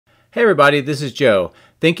Hey everybody, this is Joe.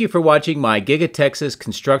 Thank you for watching my Giga Texas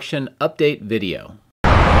construction update video.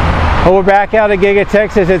 Well, we're back out at Giga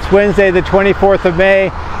Texas. It's Wednesday the 24th of May.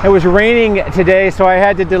 It was raining today, so I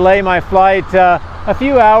had to delay my flight a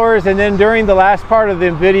few hours, and then during the last part of the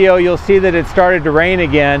video you'll see that it started to rain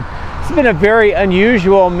again. It's been a very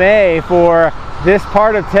unusual May for this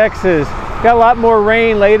part of Texas. Got a lot more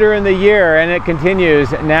rain later in the year, and it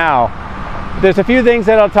continues now. There's a few things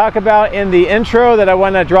that I'll talk about in the intro that I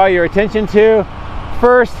want to draw your attention to.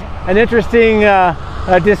 First, an interesting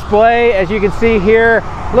display. As you can see here,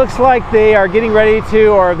 looks like they are getting ready to,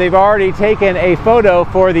 or they've already taken a photo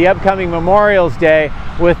for the upcoming Memorial's Day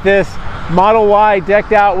with this Model Y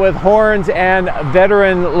decked out with horns and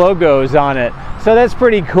veteran logos on it. So that's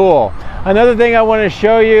pretty cool. Another thing I want to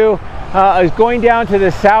show you is going down to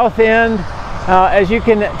the south end. As you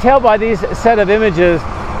can tell by these set of images,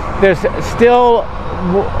 there's still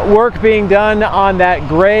work being done on that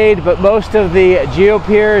grade, but most of the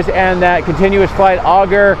geopiers and that continuous flight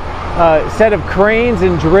auger set of cranes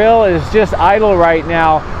and drill is just idle right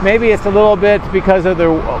now. Maybe it's a little bit because of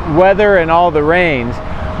the weather and all the rains.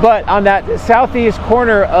 But on that southeast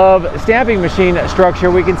corner of stamping machine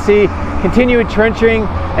structure, we can see continued trenching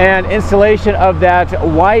and installation of that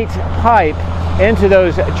white pipe into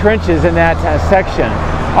those trenches in that section.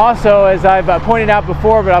 Also, as I've pointed out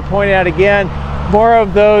before, but I'll point it out again, more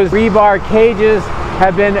of those rebar cages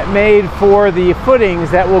have been made for the footings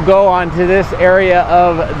that will go onto this area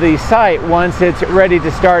of the site once it's ready to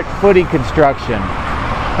start footing construction.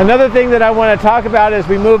 Another thing that I want to talk about as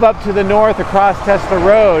we move up to the north across Tesla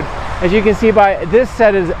Road, as you can see by this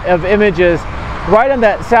set of images, right on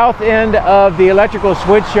that south end of the electrical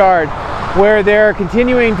switchyard, where they're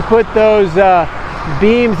continuing to put those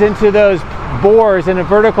beams into those bores in a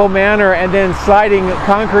vertical manner and then sliding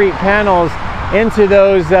concrete panels into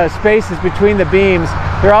those spaces between the beams.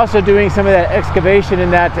 They're also doing some of that excavation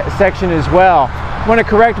in that section as well. I want to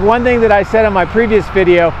correct one thing that I said on my previous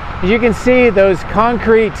video. As you can see, those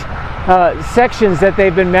concrete sections that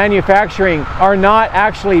they've been manufacturing are not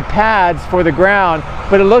actually pads for the ground,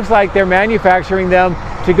 but it looks like they're manufacturing them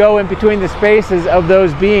to go in between the spaces of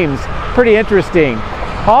those beams. Pretty interesting.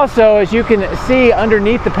 Also, as you can see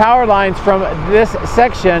underneath the power lines from this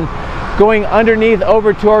section, going underneath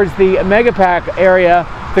over towards the Megapack area,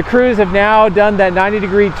 the crews have now done that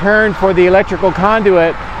 90-degree turn for the electrical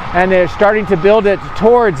conduit, and they're starting to build it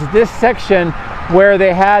towards this section where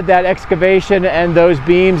they had that excavation and those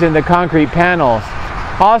beams and the concrete panels.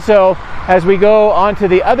 Also, as we go onto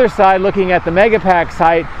the other side looking at the Megapack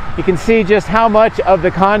site, you can see just how much of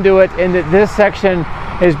the conduit in this section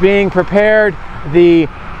is being prepared. The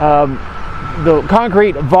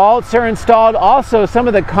concrete vaults are installed. Also, some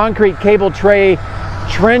of the concrete cable tray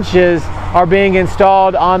trenches are being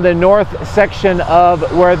installed on the north section of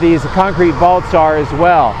where these concrete vaults are as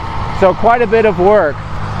well. So quite a bit of work.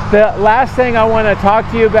 The last thing I want to talk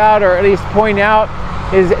to you about, or at least point out,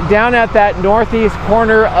 is down at that northeast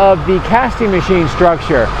corner of the casting machine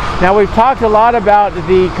structure. Now, we've talked a lot about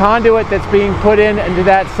the conduit that's being put into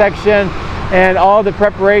that section and all the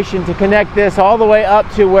preparation to connect this all the way up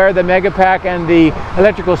to where the Megapack and the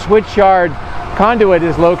electrical switchyard conduit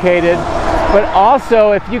is located. But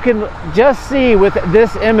also, if you can just see with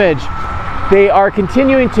this image, they are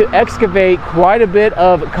continuing to excavate quite a bit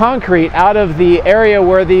of concrete out of the area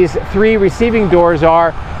where these three receiving doors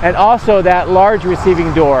are, and also that large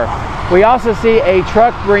receiving door. We also see a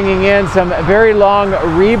truck bringing in some very long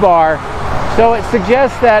rebar. So it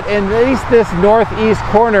suggests that in at least this northeast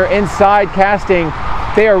corner inside casting,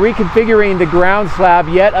 they are reconfiguring the ground slab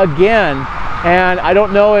yet again. And I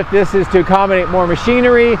don't know if this is to accommodate more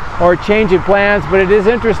machinery or change in plans, but it is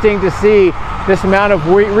interesting to see this amount of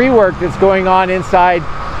rework that's going on inside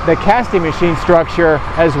the casting machine structure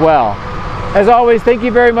as well. As always, thank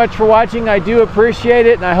you very much for watching. I do appreciate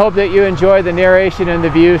it, and I hope that you enjoy the narration and the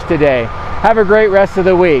views today. Have a great rest of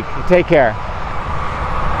the week. Take care.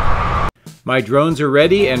 My drones are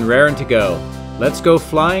ready and raring to go. Let's go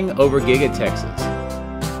flying over Giga Texas.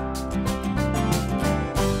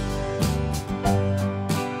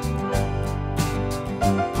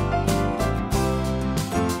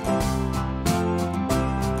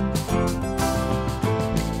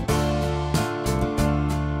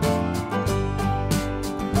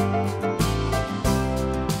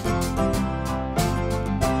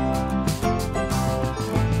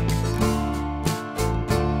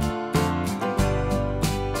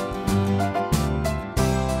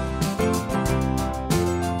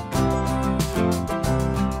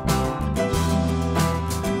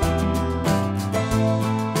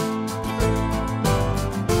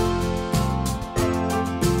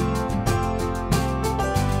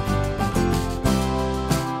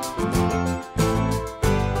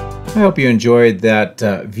 I hope you enjoyed that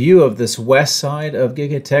view of this west side of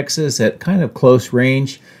Giga Texas at kind of close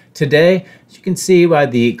range. Today, as you can see by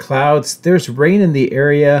the clouds, there's rain in the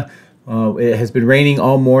area. It has been raining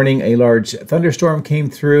all morning. A large thunderstorm came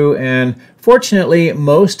through, and fortunately,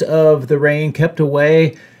 most of the rain kept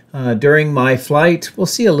away during my flight. We'll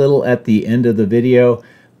see a little at the end of the video,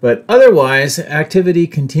 but otherwise, activity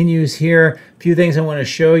continues here. A few things I want to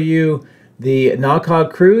show you. The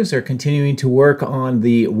NACOG crews are continuing to work on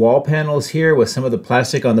the wall panels here with some of the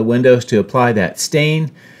plastic on the windows to apply that stain.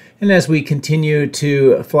 And as we continue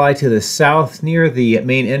to fly to the south near the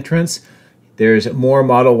main entrance, there's more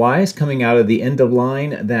Model Ys coming out of the end of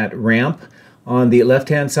line, that ramp. On the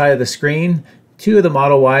left-hand side of the screen, two of the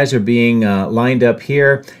Model Ys are being lined up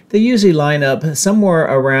here. They usually line up somewhere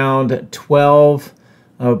around 12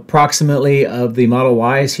 approximately of the Model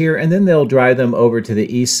Ys here, and then they'll drive them over to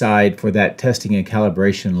the east side for that testing and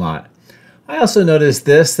calibration lot. I also noticed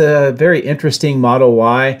this very interesting Model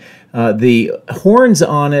Y. The horns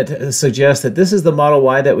on it suggest that this is the Model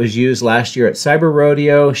Y that was used last year at Cyber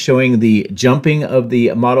Rodeo, showing the jumping of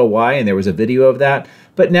the Model Y, and there was a video of that.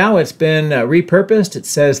 But now it's been repurposed. It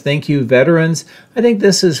says, "Thank you, veterans." I think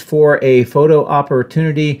this is for a photo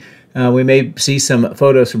opportunity. We may see some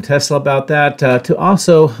photos from Tesla about that to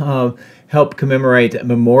also help commemorate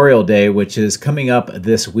Memorial Day, which is coming up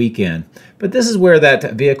this weekend. But this is where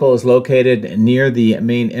that vehicle is located, near the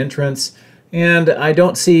main entrance. And I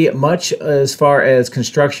don't see much as far as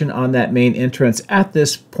construction on that main entrance at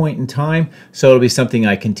this point in time, so it'll be something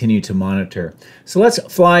I continue to monitor. So let's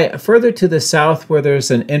fly further to the south, where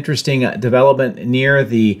there's an interesting development near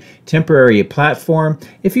the temporary platform.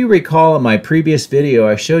 If you recall, in my previous video,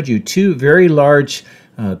 I showed you two very large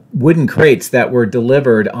wooden crates that were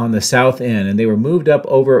delivered on the south end, and they were moved up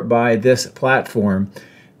over by this platform.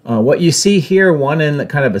 What you see here, one in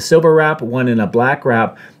kind of a silver wrap, one in a black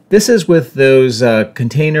wrap, this is with those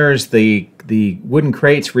containers, the wooden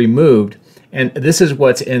crates removed, and this is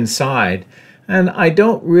what's inside. And I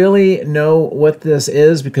don't really know what this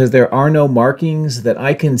is because there are no markings that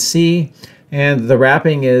I can see, and the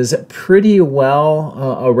wrapping is pretty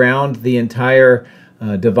well around the entire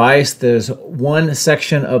device. There's one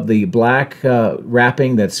section of the black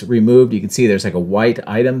wrapping that's removed. You can see there's like a white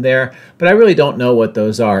item there, but I really don't know what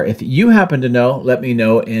those are. If you happen to know, let me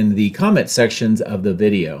know in the comment sections of the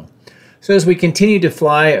video. So as we continue to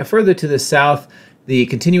fly further to the south, the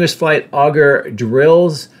continuous flight auger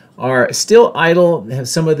drills are still idle. They have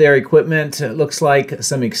some of their equipment. It looks like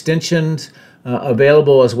some extensions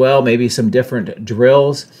available as well, maybe some different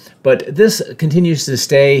drills. But this continues to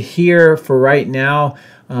stay here for right now.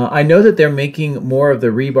 I know that they're making more of the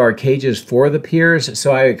rebar cages for the piers,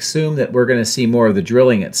 so I assume that we're going to see more of the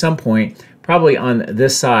drilling at some point, probably on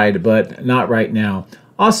this side, but not right now.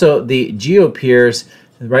 Also, the geo piers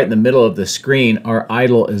right in the middle of the screen are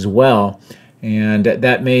idle as well, and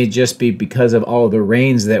that may just be because of all of the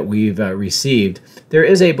rains that we've received. There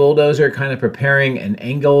is a bulldozer kind of preparing an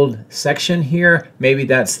angled section here. Maybe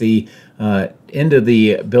that's the end of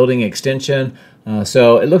the building extension.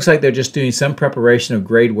 So it looks like they're just doing some preparation of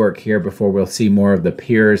grade work here before we'll see more of the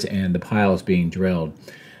piers and the piles being drilled.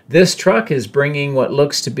 This truck is bringing what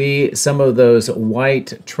looks to be some of those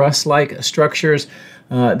white truss-like structures.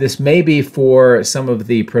 This may be for some of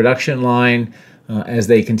the production line as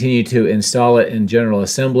they continue to install it in general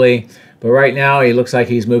assembly. But right now, he looks like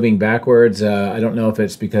he's moving backwards. I don't know if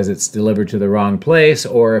it's because it's delivered to the wrong place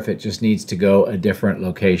or if it just needs to go a different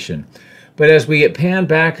location. But as we get panned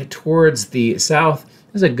back towards the south,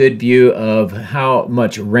 there's a good view of how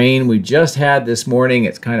much rain we just had this morning.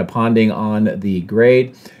 It's kind of ponding on the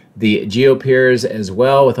grade. The geopiers as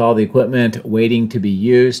well, with all the equipment waiting to be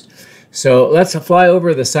used. So let's fly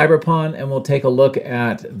over the Cyberpond and we'll take a look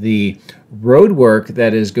at the road work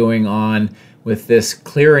that is going on with this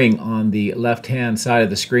clearing on the left-hand side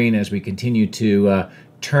of the screen as we continue to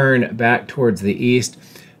turn back towards the east.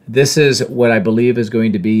 This is what I believe is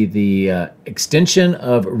going to be the extension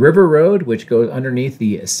of River Road, which goes underneath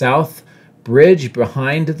the south bridge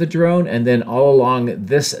behind the drone, and then all along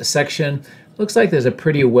this section. Looks like there's a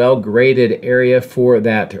pretty well-graded area for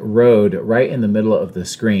that road right in the middle of the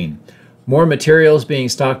screen. More materials being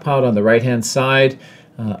stockpiled on the right-hand side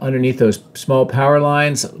underneath those small power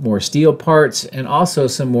lines, more steel parts, and also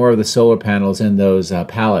some more of the solar panels in those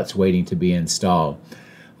pallets waiting to be installed.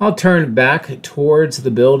 I'll turn back towards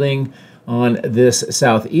the building on this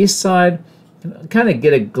southeast side, kind of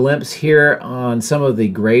get a glimpse here on some of the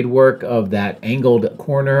grade work of that angled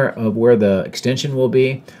corner of where the extension will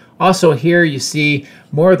be. Also here you see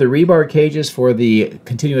more of the rebar cages for the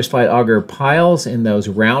continuous flight auger piles in those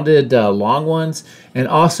rounded long ones, and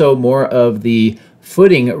also more of the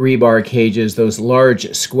footing rebar cages, those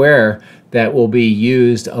large square that will be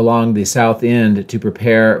used along the south end to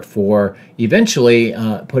prepare for eventually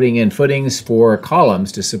putting in footings for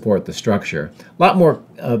columns to support the structure. A lot more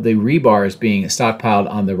of the rebar is being stockpiled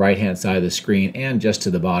on the right hand side of the screen and just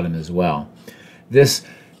to the bottom as well. This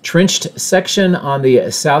trenched section on the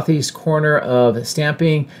southeast corner of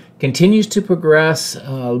stamping continues to progress.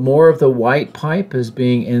 More of the white pipe is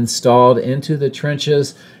being installed into the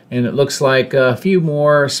trenches, and it looks like a few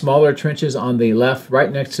more smaller trenches on the left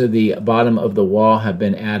right next to the bottom of the wall have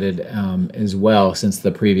been added as well since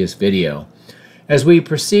the previous video. As we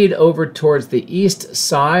proceed over towards the east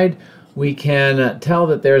side, we can tell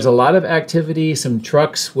that there's a lot of activity, some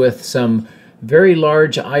trucks with some very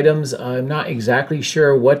large items. I'm not exactly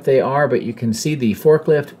sure what they are, but you can see the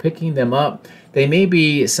forklift picking them up. They may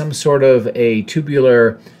be some sort of a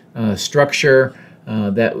tubular structure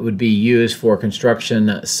that would be used for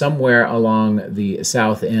construction somewhere along the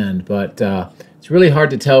south end, but it's really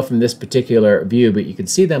hard to tell from this particular view, but you can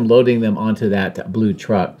see them loading them onto that blue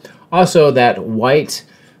truck. Also that white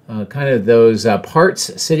kind of those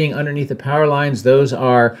parts sitting underneath the power lines, those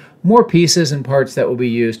are more pieces and parts that will be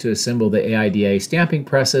used to assemble the AIDA stamping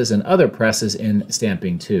presses and other presses in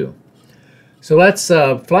stamping too. So let's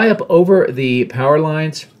fly up over the power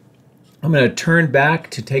lines. I'm going to turn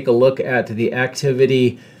back to take a look at the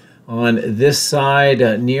activity on this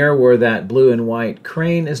side near where that blue and white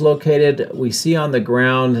crane is located. We see on the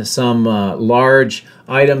ground some large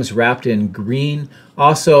items wrapped in green.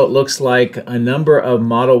 Also, it looks like a number of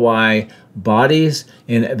Model Y bodies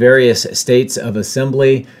in various states of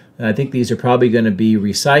assembly. I think these are probably going to be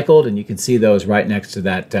recycled, and you can see those right next to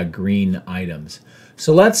that green items.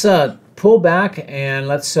 So let's pull back and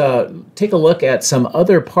let's take a look at some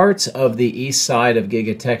other parts of the east side of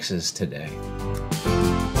Giga Texas today.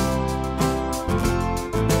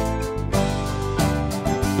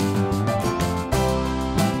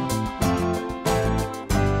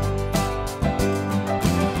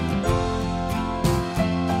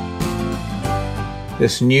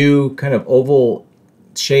 This new kind of oval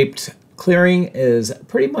shaped clearing is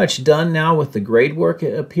pretty much done now with the grade work,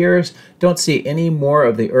 it appears. Don't see any more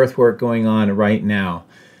of the earthwork going on right now.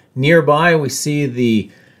 Nearby we see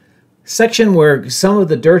the section where some of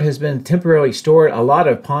the dirt has been temporarily stored, a lot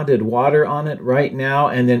of ponded water on it right now,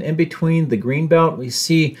 and then in between the green belt we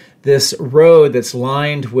see this road that's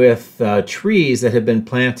lined with trees that have been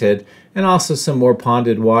planted, and also some more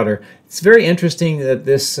ponded water. It's very interesting that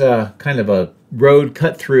this kind of a road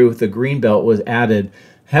cut through the green belt was added.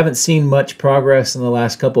 Haven't seen much progress in the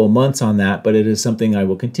last couple of months on that, but it is something I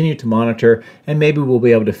will continue to monitor, and maybe we'll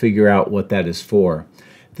be able to figure out what that is for.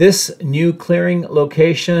 This new clearing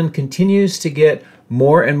location continues to get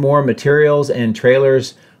more and more materials and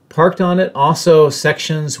trailers parked on it. Also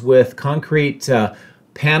sections with concrete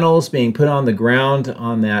panels being put on the ground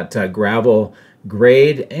on that gravel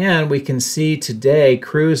grade, and we can see today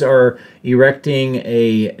crews are erecting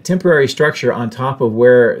a temporary structure on top of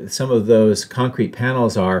where some of those concrete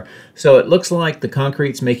panels are. So it looks like the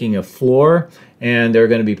concrete's making a floor, and they're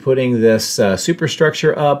going to be putting this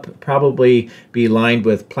superstructure up, probably be lined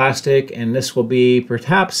with plastic, and this will be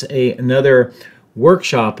perhaps another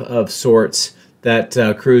workshop of sorts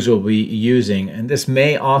that crews will be using. And this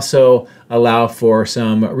may also allow for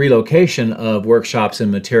some relocation of workshops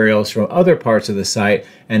and materials from other parts of the site,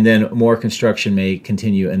 and then more construction may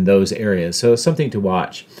continue in those areas. So something to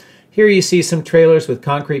watch. Here you see some trailers with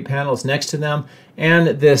concrete panels next to them, and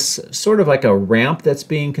this sort of like a ramp that's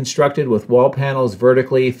being constructed with wall panels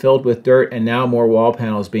vertically filled with dirt, and now more wall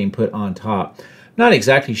panels being put on top. Not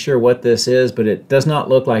exactly sure what this is, but it does not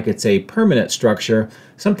look like it's a permanent structure.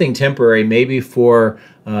 Something temporary, maybe for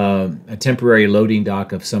a temporary loading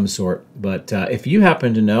dock of some sort. But if you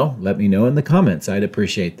happen to know, let me know in the comments. I'd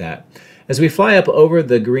appreciate that. As we fly up over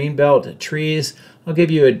the greenbelt trees, I'll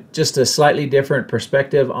give you just a slightly different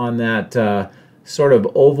perspective on that sort of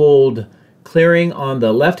ovaled clearing on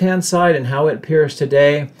the left-hand side and how it appears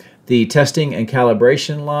today. The testing and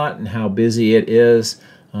calibration lot and how busy it is.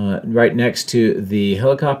 Right next to the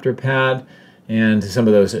helicopter pad and some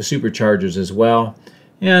of those superchargers as well.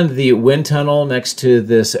 And the wind tunnel next to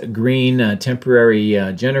this green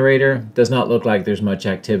temporary generator does not look like there's much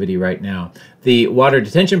activity right now. The water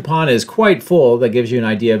detention pond is quite full. That gives you an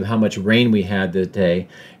idea of how much rain we had that day.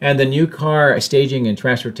 And the new car staging and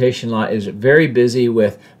transportation lot is very busy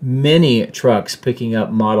with many trucks picking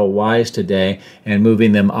up Model Ys today and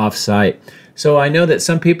moving them off-site. So I know that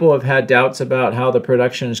some people have had doubts about how the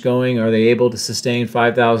production is going. Are they able to sustain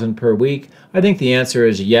 5,000 per week? I think the answer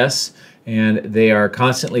is yes. And they are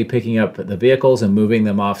constantly picking up the vehicles and moving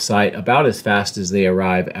them off-site about as fast as they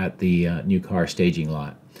arrive at the new car staging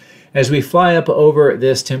lot. As we fly up over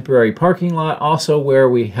this temporary parking lot, also where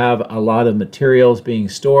we have a lot of materials being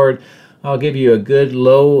stored, I'll give you a good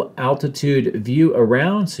low altitude view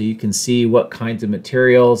around so you can see what kinds of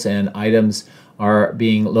materials and items are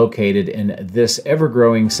being located in this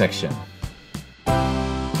ever-growing section.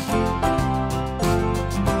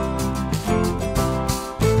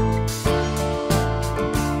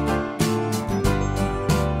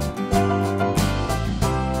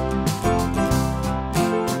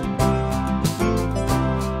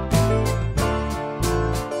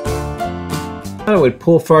 I would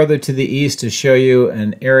pull farther to the east to show you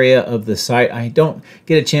an area of the site I don't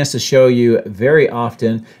get a chance to show you very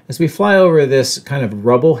often. As we fly over this kind of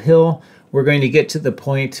rubble hill, we're going to get to the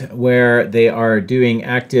point where they are doing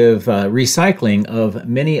active recycling of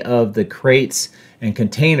many of the crates and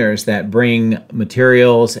containers that bring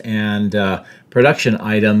materials and production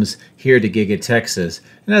items here to Giga Texas.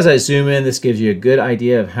 And as I zoom in, this gives you a good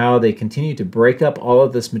idea of how they continue to break up all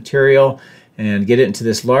of this material and get it into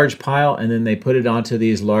this large pile, and then they put it onto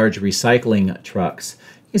these large recycling trucks.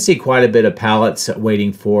 You can see quite a bit of pallets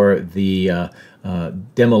waiting for the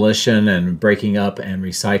demolition and breaking up and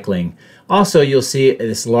recycling. Also, you'll see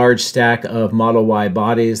this large stack of Model Y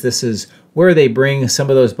bodies. This is where they bring some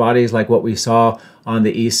of those bodies, like what we saw on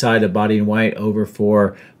the east side of Body in White, over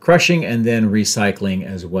for crushing and then recycling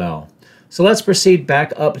as well. So let's proceed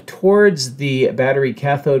back up towards the battery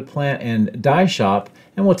cathode plant and die shop,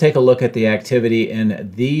 and we'll take a look at the activity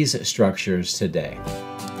in these structures today.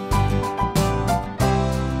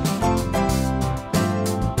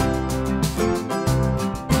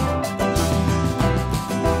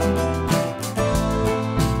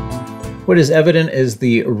 What is evident is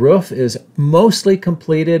the roof is mostly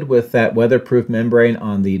completed with that weatherproof membrane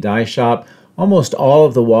on the die shop. Almost all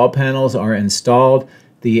of the wall panels are installed.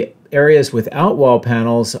 The areas without wall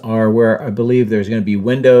panels are where I believe there's going to be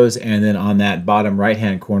windows, and then on that bottom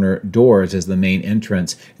right-hand corner, doors as the main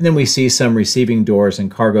entrance. And then we see some receiving doors and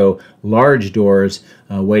cargo large doors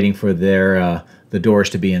waiting for the doors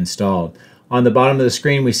to be installed. On the bottom of the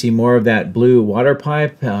screen, we see more of that blue water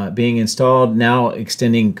pipe being installed, now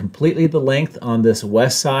extending completely the length on this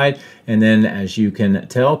west side. And then, as you can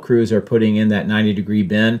tell, crews are putting in that 90-degree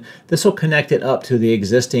bend. This will connect it up to the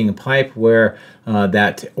existing pipe where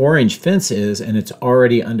that orange fence is, and it's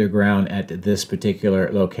already underground at this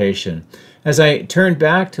particular location. As I turn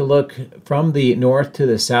back to look from the north to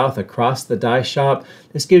the south across the die shop,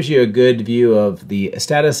 this gives you a good view of the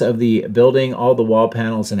status of the building, all the wall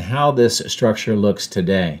panels, and how this structure looks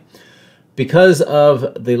today. Because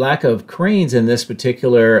of the lack of cranes in this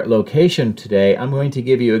particular location today, I'm going to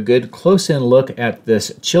give you a good close-in look at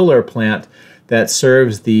this chiller plant that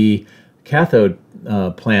serves the cathode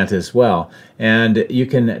plant as well. And you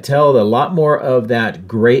can tell that a lot more of that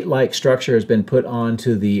grate-like structure has been put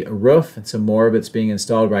onto the roof, and some more of it's being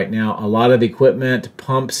installed right now. A lot of equipment,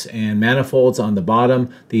 pumps, and manifolds on the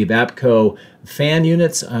bottom. The Evapco fan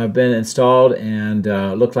units have been installed and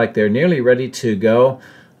look like they're nearly ready to go.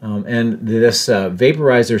 And this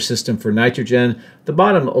vaporizer system for nitrogen. The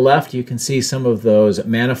bottom left, you can see some of those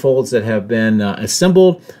manifolds that have been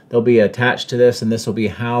assembled. They'll be attached to this, and this will be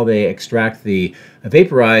how they extract the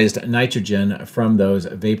vaporized nitrogen from those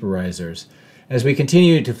vaporizers. As we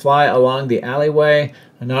continue to fly along the alleyway,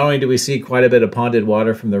 not only do we see quite a bit of ponded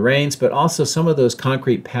water from the rains, but also some of those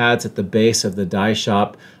concrete pads at the base of the die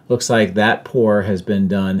shop. Looks like that pour has been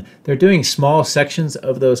done. They're doing small sections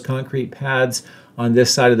of those concrete pads on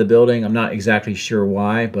this side of the building. I'm not exactly sure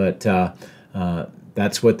why, but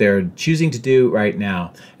that's what they're choosing to do right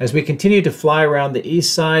now. As we continue to fly around the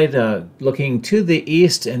east side, looking to the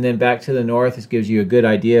east and then back to the north, this gives you a good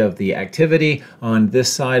idea of the activity on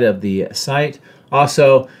this side of the site.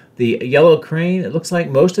 Also, the yellow crane, it looks like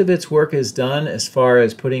most of its work is done as far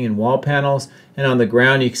as putting in wall panels, and on the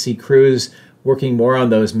ground you can see crews working more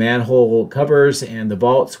on those manhole covers and the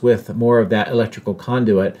vaults with more of that electrical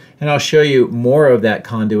conduit. And I'll show you more of that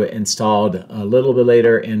conduit installed a little bit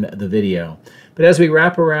later in the video. But as we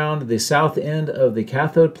wrap around the south end of the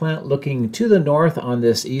cathode plant, looking to the north on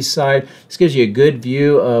this east side, this gives you a good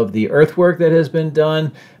view of the earthwork that has been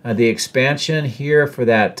done, the expansion here for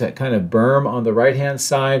that kind of berm on the right-hand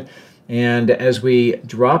side. And as we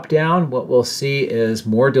drop down, what we'll see is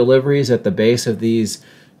more deliveries at the base of these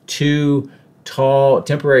two tall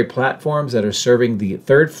temporary platforms that are serving the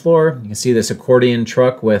third floor. You can see this accordion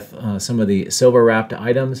truck with some of the silver wrapped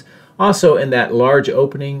items. Also in that large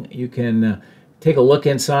opening, you can take a look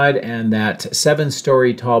inside, and that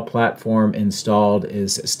 7-story tall platform installed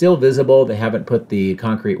is still visible. They haven't put the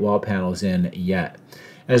concrete wall panels in yet.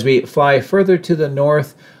 As we fly further to the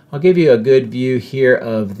north, I'll give you a good view here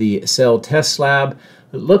of the cell test slab.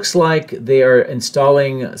 It looks like they are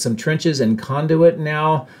installing some trenches and conduit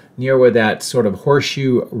now near where that sort of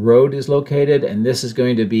horseshoe road is located, and this is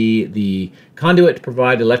going to be the conduit to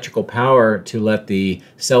provide electrical power to let the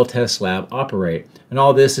cell test slab operate. And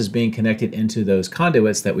all this is being connected into those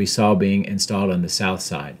conduits that we saw being installed on the south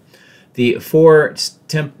side. The 4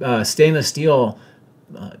 stainless steel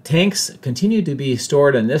tanks continue to be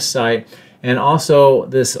stored on this site, and also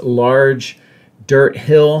this large dirt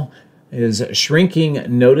hill is shrinking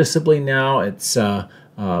noticeably now. It's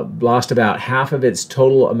lost about half of its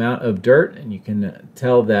total amount of dirt, and you can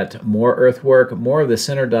tell that more earthwork, more of the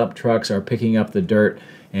center dump trucks are picking up the dirt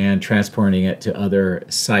and transporting it to other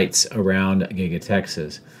sites around Giga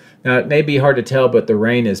Texas. Now, it may be hard to tell, but the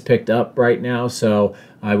rain is picked up right now, so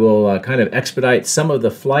I will kind of expedite some of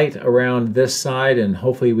the flight around this side, and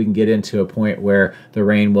hopefully we can get into a point where the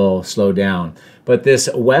rain will slow down. But this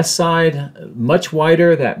west side, much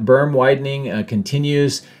wider, that berm widening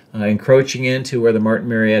continues, encroaching into where the Martin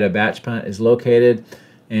Marietta batch plant is located.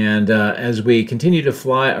 And as we continue to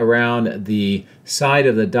fly around the side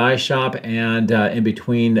of the die shop and in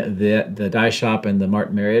between the die shop and the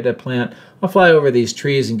Martin Marietta plant, I'll fly over these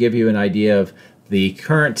trees and give you an idea of the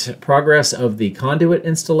current progress of the conduit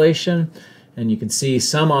installation. And you can see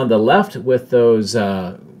some on the left with those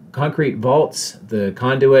concrete vaults, the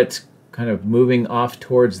conduit kind of moving off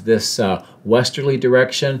towards this westerly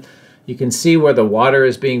direction. You can see where the water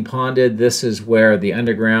is being ponded. This is where the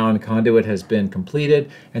underground conduit has been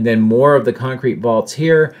completed. And then more of the concrete vaults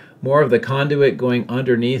here, more of the conduit going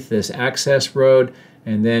underneath this access road.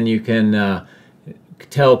 And then you can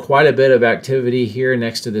tell quite a bit of activity here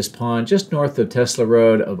next to this pond, just north of Tesla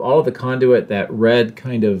Road, of all of the conduit, that red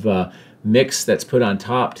kind of mix that's put on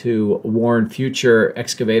top to warn future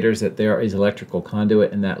excavators that there is electrical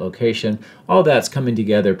conduit in that location. All that's coming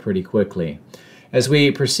together pretty quickly. As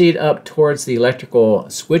we proceed up towards the electrical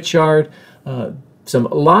switchyard, a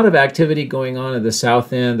lot of activity going on at the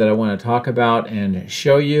south end that I want to talk about and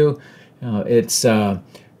show you. It's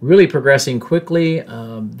really progressing quickly.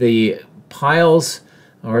 The piles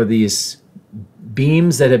are these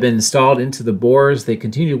beams that have been installed into the bores. They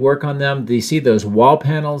continue to work on them. You see those wall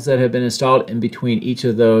panels that have been installed in between each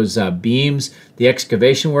of those beams, the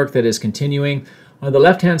excavation work that is continuing. On the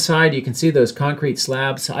left-hand side, you can see those concrete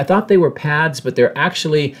slabs. I thought they were pads, but they're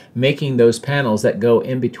actually making those panels that go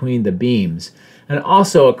in between the beams. And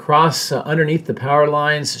also across underneath the power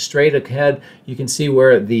lines, straight ahead, you can see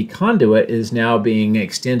where the conduit is now being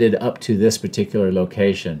extended up to this particular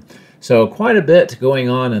location. So quite a bit going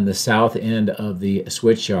on the south end of the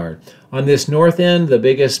switchyard. On this north end, the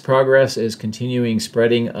biggest progress is continuing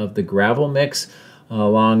spreading of the gravel mix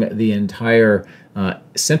along the entire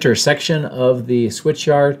center section of the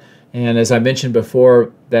switchyard. And as I mentioned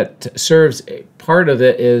before, that serves, part of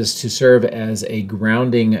it is to serve as a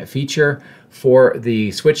grounding feature for the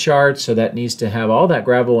switchyard, so that needs to have all that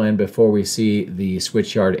gravel in before we see the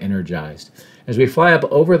switchyard energized. As we fly up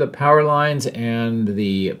over the power lines and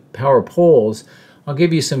the power poles, I'll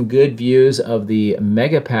give you some good views of the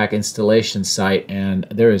Megapack installation site, and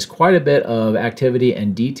there is quite a bit of activity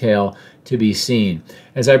and detail to be seen.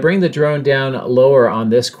 As I bring the drone down lower on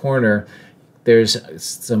this corner, there's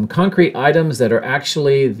some concrete items that are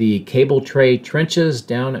actually the cable tray trenches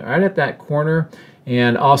down right at that corner,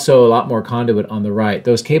 and also a lot more conduit on the right.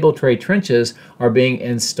 Those cable tray trenches are being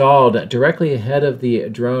installed directly ahead of the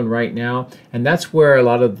drone right now, and that's where a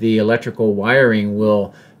lot of the electrical wiring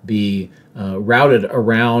will be routed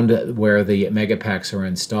around where the Megapacks are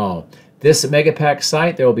installed. This Megapack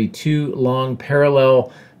site, there will be 2 long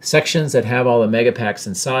parallel sections that have all the Megapacks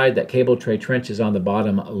inside. That cable tray trench is on the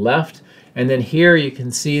bottom left. And then here you can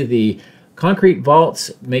see the concrete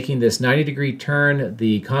vaults making this 90-degree turn.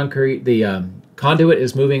 The conduit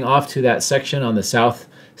is moving off to that section on the south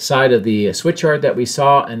side of the switchyard that we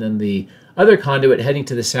saw, and then the other conduit heading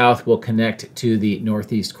to the south will connect to the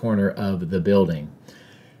northeast corner of the building.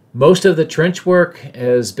 Most of the trench work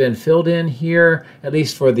has been filled in here, at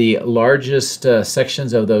least for the largest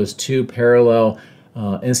sections of those two parallel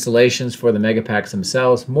installations for the Megapacks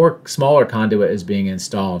themselves. More smaller conduit is being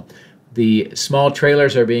installed. The small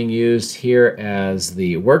trailers are being used here as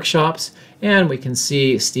the workshops, and we can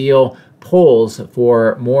see steel poles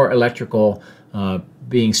for more electrical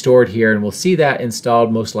being stored here, and we'll see that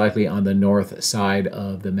installed most likely on the north side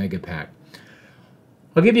of the Megapack.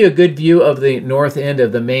 I'll give you a good view of the north end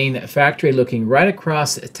of the main factory, looking right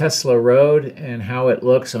across Tesla Road and how it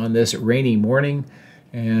looks on this rainy morning.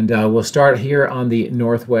 And we'll start here on the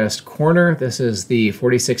northwest corner. This is the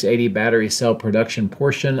 4680 battery cell production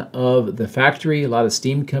portion of the factory. A lot of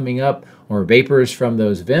steam coming up, or vapors from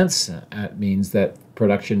those vents. That means that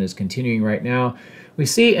production is continuing right now. We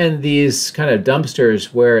see in these kind of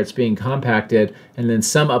dumpsters where it's being compacted, and then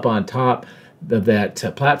some up on top of that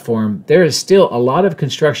platform, there is still a lot of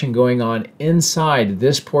construction going on inside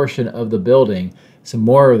this portion of the building. Some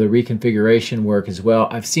more of the reconfiguration work as well.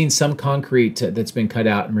 I've seen some concrete that's been cut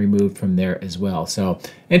out and removed from there as well. So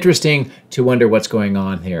interesting to wonder what's going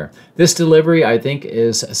on here. This delivery, I think,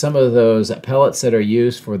 is some of those pellets that are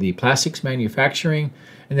used for the plastics manufacturing.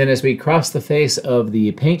 And then as we cross the face of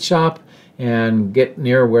the paint shop and get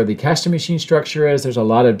near where the casting machine structure is, there's a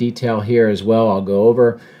lot of detail here as well I'll go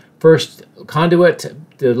over. First, conduit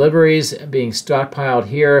deliveries being stockpiled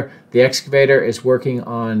here. The excavator is working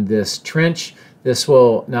on this trench. This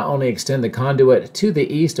will not only extend the conduit to the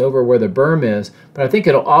east over where the berm is, but I think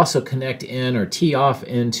it'll also connect in or tee off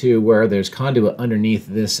into where there's conduit underneath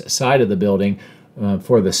this side of the building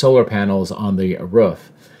for the solar panels on the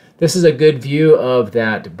roof. This is a good view of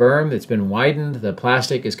that berm that's been widened. The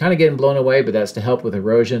plastic is kind of getting blown away, but that's to help with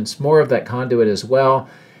erosion. It's more of that conduit as well.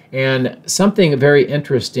 And something very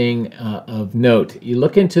interesting of note, you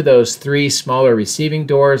look into those three smaller receiving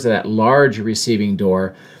doors, that large receiving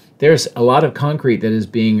door, there's a lot of concrete that is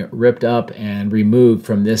being ripped up and removed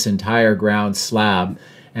from this entire ground slab.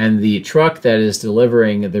 And the truck that is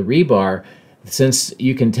delivering the rebar, since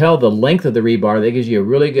you can tell the length of the rebar, that gives you a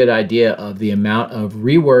really good idea of the amount of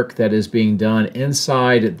rework that is being done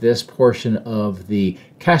inside this portion of the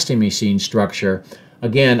casting machine structure.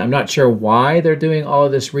 Again, I'm not sure why they're doing all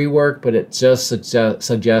of this rework, but it just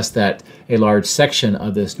suggests that a large section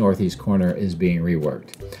of this northeast corner is being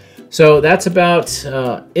reworked. So that's about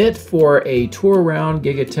it for a tour around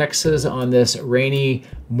Giga Texas on this rainy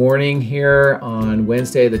morning here on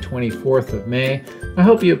Wednesday, the 24th of May. I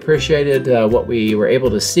hope you appreciated what we were able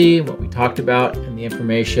to see, what we talked about, and the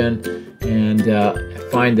information, and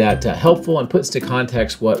find that helpful and puts to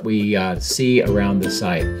context what we see around the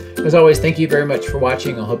site. As always, thank you very much for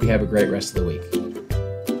watching. I hope you have a great rest of the week.